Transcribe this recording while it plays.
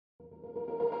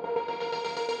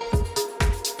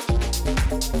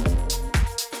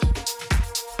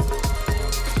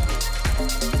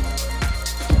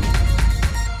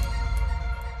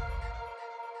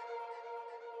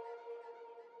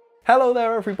Hello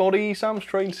there everybody, Sam's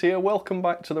Trains here. Welcome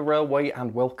back to the railway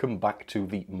and welcome back to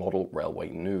the model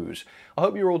railway news. I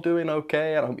hope you're all doing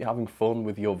okay and I hope you're having fun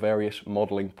with your various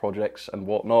modelling projects and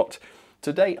whatnot.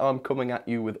 Today I'm coming at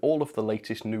you with all of the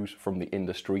latest news from the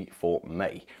industry for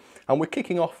May. And we're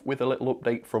kicking off with a little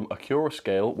update from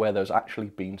Accurascale where there's actually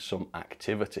been some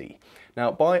activity.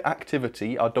 Now by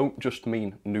activity I don't just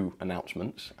mean new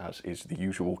announcements, as is the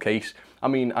usual case. I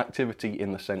mean activity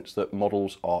in the sense that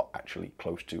models are actually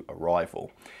close to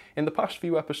arrival. In the past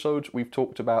few episodes we've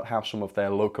talked about how some of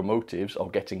their locomotives are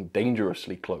getting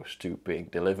dangerously close to being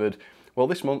delivered. Well,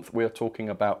 this month we're talking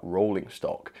about rolling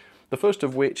stock. The first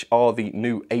of which are the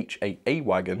new H8A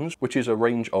wagons, which is a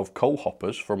range of coal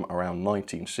hoppers from around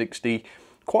 1960.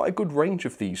 Quite a good range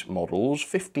of these models,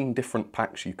 15 different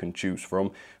packs you can choose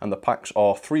from, and the packs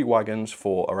are 3 wagons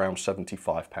for around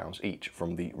 £75 each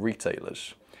from the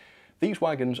retailers. These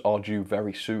wagons are due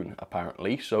very soon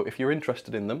apparently, so if you're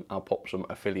interested in them, I'll pop some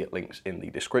affiliate links in the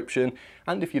description,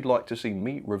 and if you'd like to see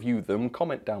me review them,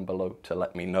 comment down below to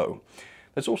let me know.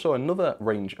 There's also another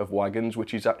range of wagons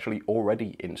which is actually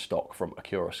already in stock from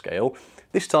Accurascale.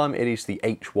 This time it is the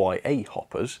HYA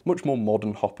hoppers, much more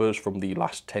modern hoppers from the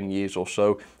last 10 years or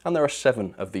so, and there are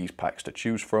 7 of these packs to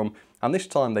choose from, and this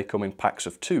time they come in packs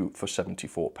of 2 for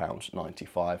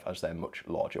 £74.95 as they're much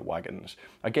larger wagons.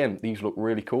 Again, these look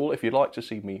really cool. If you'd like to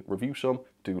see me review some,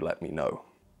 do let me know.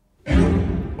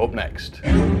 Up next,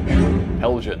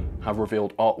 Heljan have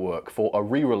revealed artwork for a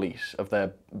re-release of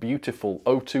their beautiful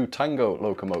O2 Tango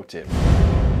locomotive.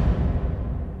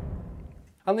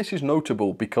 And this is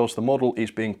notable because the model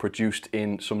is being produced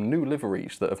in some new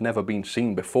liveries that have never been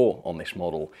seen before on this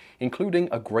model, including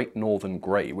a Great Northern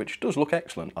Grey, which does look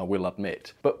excellent, I will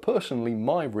admit. But personally,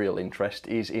 my real interest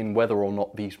is in whether or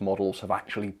not these models have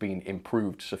actually been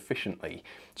improved sufficiently,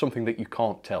 something that you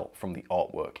can't tell from the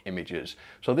artwork images.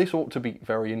 So this ought to be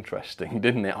very interesting,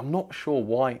 didn't it? I'm not sure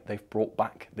why they've brought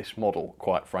back this model,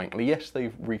 quite frankly. Yes,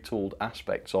 they've retooled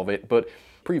aspects of it, but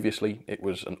previously it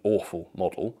was an awful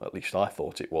model, at least I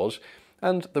thought it was,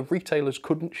 and the retailers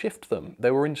couldn't shift them.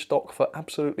 They were in stock for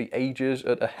absolutely ages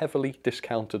at a heavily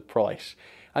discounted price.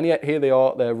 And yet here they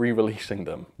are, they're re-releasing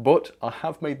them. But I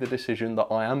have made the decision that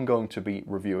I am going to be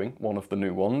reviewing one of the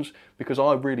new ones because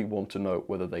I really want to know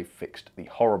whether they've fixed the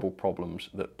horrible problems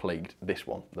that plagued this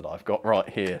one that I've got right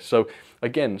here. So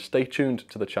again, stay tuned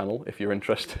to the channel if you're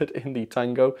interested in the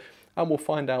Tango, and we'll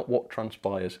find out what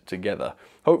transpires together.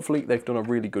 Hopefully they've done a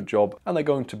really good job and they're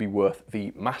going to be worth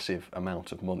the massive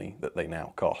amount of money that they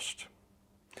now cost.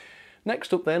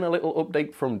 Next up then, a little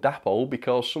update from Dapol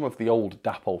because some of the old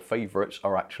Dapol favourites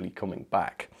are actually coming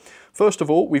back. First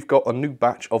of all, we've got a new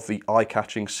batch of the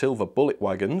eye-catching silver bullet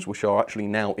wagons, which are actually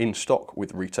now in stock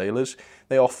with retailers.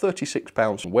 They are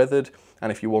 £36 weathered,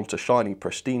 and if you want a shiny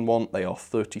pristine one, they are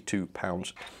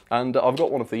 £32. And I've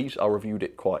got one of these, I reviewed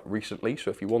it quite recently,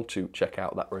 so if you want to check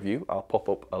out that review, I'll pop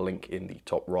up a link in the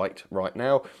top right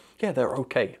now. Yeah, they're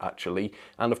okay actually,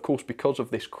 and of course because of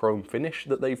this chrome finish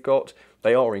that they've got,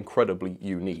 they are incredibly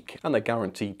unique, and they're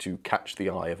guaranteed to catch the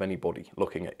eye of anybody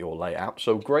looking at your layout,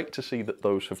 so great to see that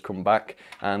those have come back,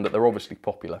 and that they're obviously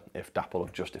popular if Dapol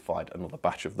have justified another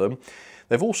batch of them.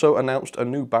 They've also announced a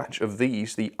new batch of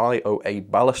these, the IOA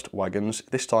ballast wagons,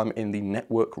 this time in the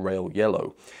Network Rail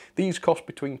Yellow. These cost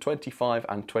between £25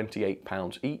 and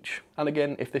 £28 each, and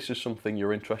again, if this is something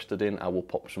you're interested in, I will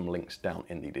pop some links down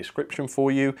in the description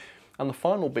for you. And the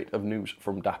final bit of news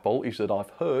from Dapol is that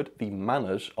I've heard the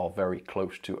Manners are very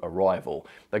close to arrival.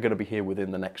 They're going to be here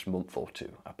within the next month or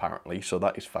two, apparently, so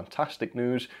that is fantastic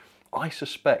news. I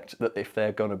suspect that if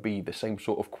they're going to be the same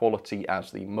sort of quality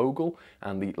as the Mogul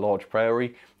and the Large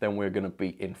Prairie, then we're going to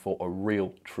be in for a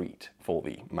real treat for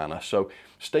the Manor. So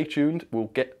stay tuned, we'll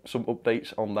get some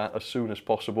updates on that as soon as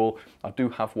possible. I do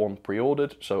have one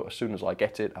pre-ordered, so as soon as I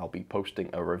get it, I'll be posting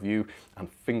a review, and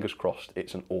fingers crossed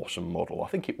it's an awesome model. I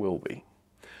think it will be.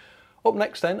 Up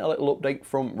next then, a little update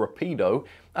from Rapido.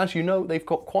 As you know, they've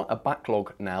got quite a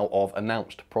backlog now of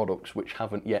announced products which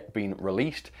haven't yet been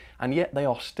released, and yet they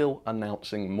are still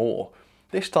announcing more.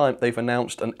 This time they've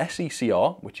announced an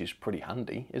SECR, which is pretty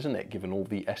handy, isn't it, given all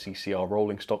the SECR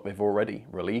rolling stock they've already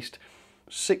released,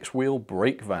 6-wheel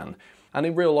brake van, and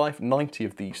in real life 90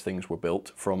 of these things were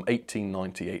built from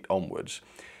 1898 onwards.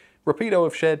 Rapido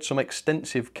have shared some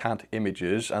extensive CAD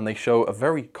images, and they show a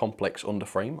very complex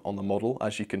underframe on the model,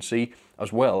 as you can see,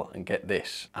 as well, and get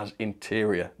this, as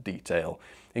interior detail,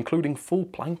 including full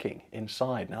planking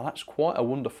inside. Now that's quite a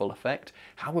wonderful effect.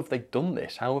 How have they done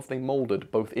this? How have they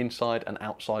moulded both inside and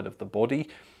outside of the body?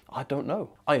 I don't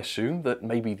know. I assume that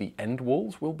maybe the end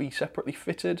walls will be separately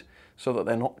fitted so that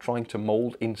they're not trying to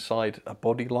mould inside a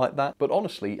body like that. But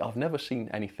honestly, I've never seen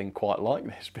anything quite like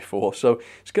this before, so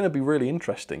it's going to be really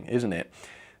interesting, isn't it?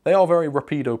 They are very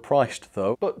Rapido priced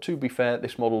though, but to be fair,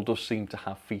 this model does seem to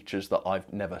have features that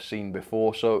I've never seen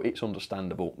before, so it's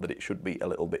understandable that it should be a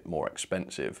little bit more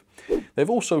expensive. They've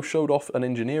also showed off an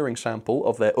engineering sample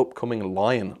of their upcoming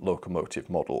Lion locomotive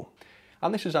model.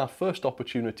 And this is our first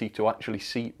opportunity to actually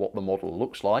see what the model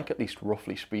looks like, at least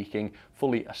roughly speaking,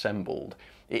 fully assembled.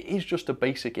 It is just a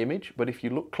basic image, but if you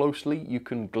look closely, you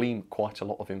can glean quite a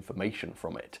lot of information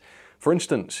from it. For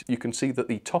instance, you can see that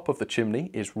the top of the chimney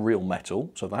is real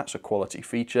metal, so that's a quality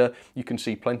feature. You can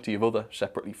see plenty of other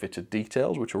separately fitted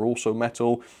details, which are also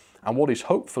metal, and what is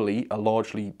hopefully a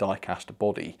largely die-cast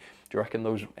body. Do you reckon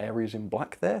those areas in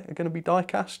black there are going to be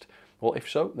die-cast? Well, if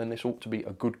so, then this ought to be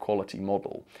a good quality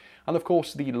model. And of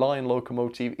course, the Lion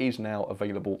locomotive is now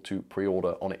available to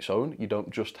pre-order on its own. You don't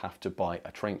just have to buy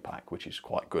a train pack, which is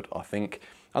quite good, I think.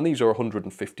 And these are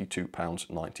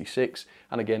 £152.96.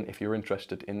 And again, if you're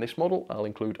interested in this model, I'll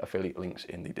include affiliate links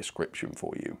in the description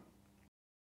for you.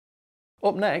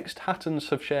 Up next, Hattons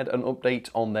have shared an update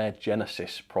on their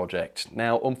Genesis project.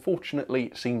 Now, unfortunately,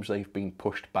 it seems they've been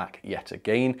pushed back yet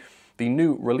again. The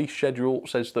new release schedule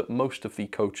says that most of the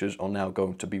coaches are now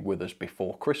going to be with us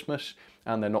before Christmas,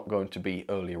 and they're not going to be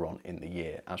earlier on in the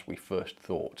year as we first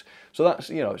thought. So that's,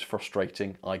 it's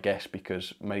frustrating, I guess,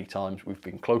 because many times we've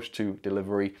been close to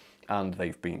delivery and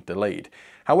they've been delayed.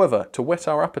 However, to whet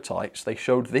our appetites, they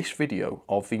showed this video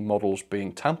of the models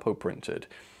being tampo printed.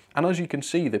 And as you can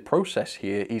see, the process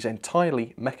here is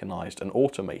entirely mechanized and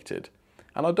automated.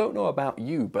 And I don't know about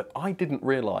you, but I didn't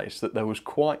realise that there was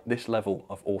quite this level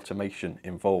of automation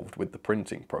involved with the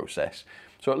printing process.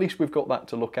 So at least we've got that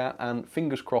to look at, and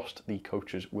fingers crossed the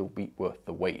coaches will be worth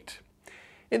the wait.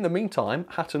 In the meantime,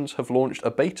 Hattons have launched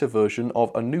a beta version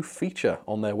of a new feature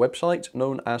on their website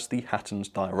known as the Hattons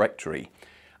Directory.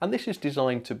 And this is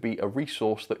designed to be a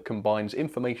resource that combines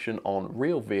information on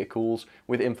real vehicles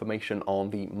with information on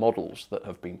the models that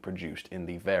have been produced in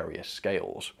the various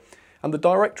scales. And the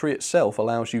directory itself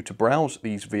allows you to browse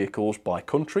these vehicles by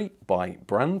country, by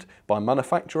brand, by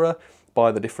manufacturer,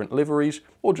 by the different liveries,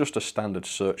 or just a standard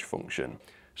search function.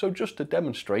 So just to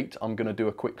demonstrate, I'm going to do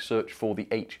a quick search for the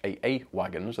HAA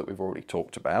wagons that we've already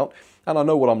talked about. And I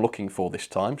know what I'm looking for this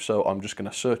time, so I'm just going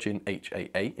to search in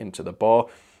HAA into the bar.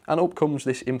 And up comes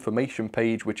this information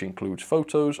page, which includes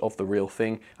photos of the real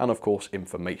thing and of course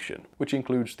information, which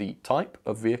includes the type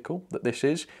of vehicle that this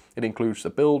is. It includes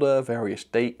the builder, various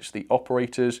dates, the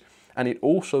operators, and it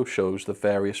also shows the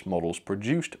various models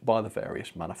produced by the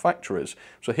various manufacturers.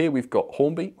 So here we've got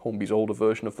Hornby's older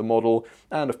version of the model,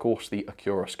 and of course the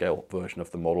Accurascale version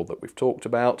of the model that we've talked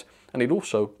about. And it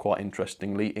also, quite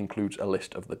interestingly, includes a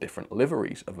list of the different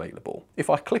liveries available. If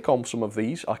I click on some of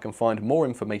these, I can find more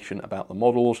information about the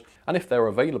models, and if they're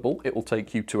available, it will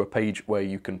take you to a page where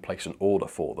you can place an order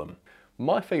for them.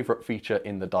 My favourite feature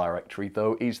in the directory,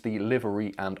 though, is the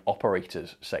livery and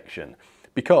operators section,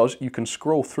 because you can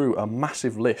scroll through a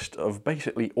massive list of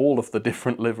basically all of the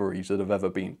different liveries that have ever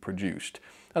been produced.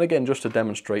 And again, just to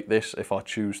demonstrate this, if I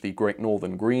choose the Great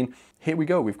Northern Green, here we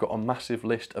go, we've got a massive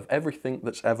list of everything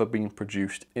that's ever been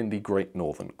produced in the Great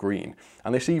Northern Green.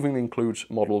 And this even includes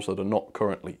models that are not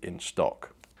currently in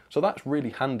stock. So that's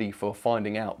really handy for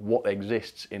finding out what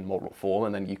exists in model form,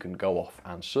 and then you can go off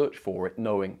and search for it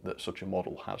knowing that such a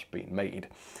model has been made.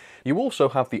 You also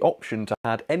have the option to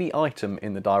add any item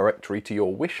in the directory to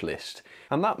your wish list,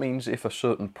 and that means if a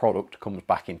certain product comes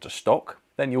back into stock,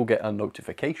 then you'll get a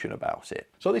notification about it.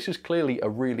 So this is clearly a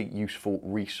really useful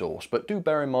resource, but do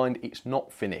bear in mind it's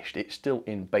not finished, it's still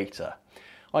in beta.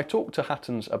 I talked to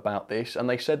Hattons about this and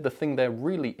they said the thing they're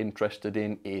really interested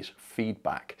in is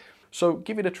feedback. So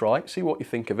give it a try, see what you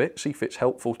think of it, see if it's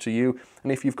helpful to you,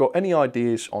 and if you've got any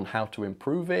ideas on how to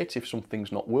improve it, if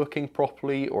something's not working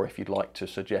properly, or if you'd like to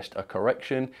suggest a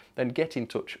correction, then get in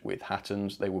touch with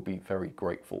Hattons. They will be very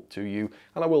grateful to you,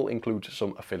 and I will include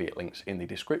some affiliate links in the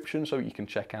description so you can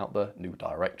check out the new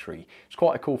directory. It's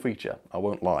quite a cool feature, I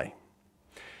won't lie.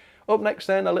 Up next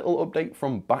then, a little update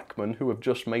from Bachmann, who have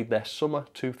just made their summer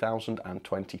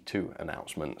 2022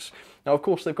 announcements. Now of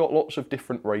course they've got lots of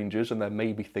different ranges, and there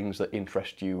may be things that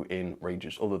interest you in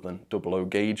ranges other than 00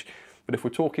 gauge, but if we're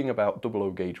talking about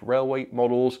 00 gauge railway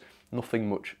models, nothing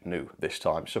much new this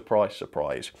time. Surprise,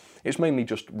 surprise. It's mainly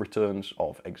just returns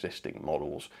of existing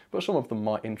models, but some of them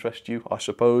might interest you, I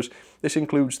suppose. This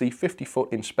includes the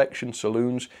 50-foot inspection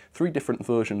saloons, 3 different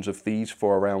versions of these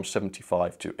for around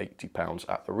 £75 to £80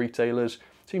 at the retailers,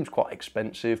 Seems quite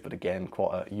expensive, but again,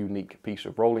 quite a unique piece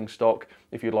of rolling stock.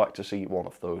 If you'd like to see one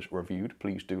of those reviewed,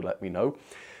 please do let me know.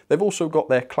 They've also got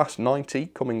their Class 90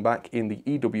 coming back in the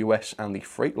EWS and the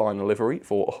Freightliner livery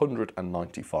for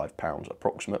 £195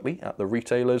 approximately at the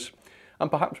retailers. And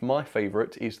perhaps my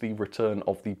favourite is the return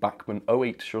of the Bachmann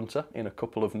 08 shunter in a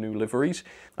couple of new liveries,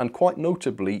 and quite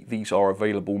notably these are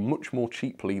available much more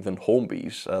cheaply than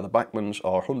Hornby's. The Bachmanns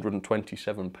are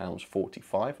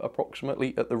 £127.45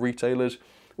 approximately at the retailers,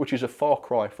 which is a far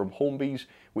cry from Hornby's,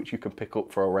 which you can pick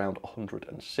up for around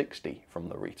 £160 from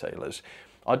the retailers.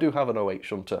 I do have an 08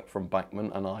 shunter from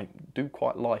Bachmann and I do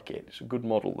quite like it. It's a good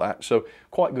model that, so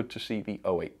quite good to see the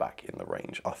 08 back in the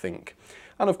range, I think.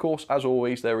 And of course, as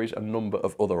always, there is a number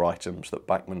of other items that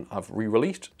Bachmann have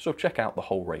re-released, so check out the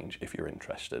whole range if you're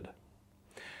interested.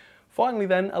 Finally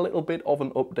then, a little bit of an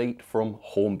update from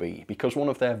Hornby, because one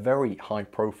of their very high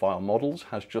profile models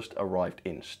has just arrived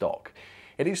in stock.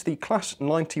 It is the Class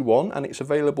 91 and it's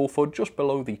available for just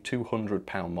below the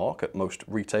 £200 mark at most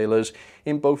retailers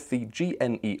in both the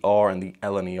GNER and the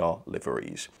LNER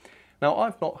liveries. Now,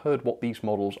 I've not heard what these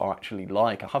models are actually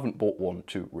like. I haven't bought one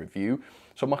to review.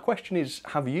 So my question is,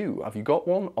 have you? Have you got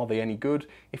one? Are they any good?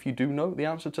 If you do know the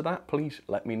answer to that, please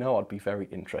let me know. I'd be very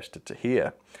interested to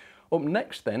hear. Up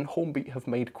next then, Hornby have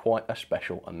made quite a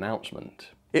special announcement.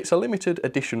 It's a limited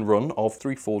edition run of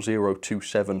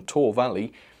 34027 Tor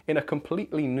Valley in a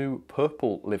completely new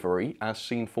purple livery as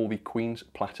seen for the Queen's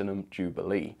Platinum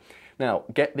Jubilee. Now,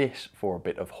 get this for a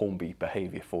bit of Hornby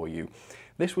behaviour for you.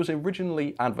 This was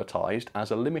originally advertised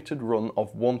as a limited run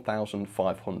of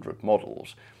 1,500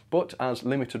 models, but as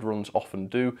limited runs often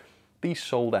do, these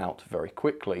sold out very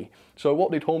quickly. So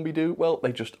what did Hornby do? Well,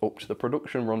 they just upped the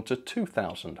production run to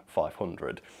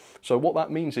 2,500. So what that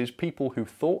means is people who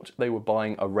thought they were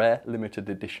buying a rare limited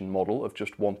edition model of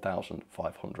just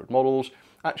 1,500 models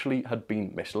actually had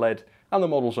been misled, and the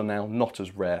models are now not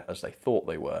as rare as they thought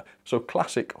they were. So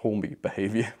classic Hornby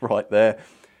behaviour right there.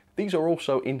 These are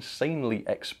also insanely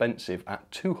expensive at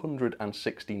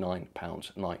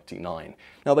 £269.99.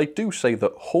 Now they do say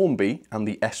that Hornby and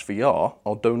the SVR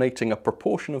are donating a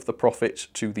proportion of the profits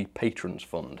to the Patrons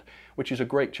Fund, which is a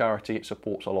great charity. It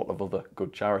supports a lot of other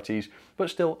good charities, but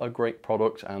still a great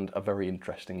product and a very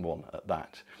interesting one at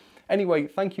that. Anyway,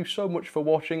 thank you so much for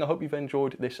watching. I hope you've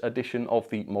enjoyed this edition of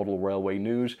the Model Railway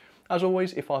News. As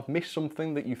always, if I've missed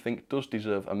something that you think does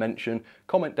deserve a mention,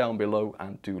 comment down below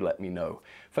and do let me know.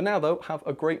 For now though, have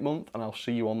a great month and I'll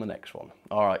see you on the next one.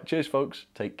 Alright, cheers folks,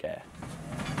 take care.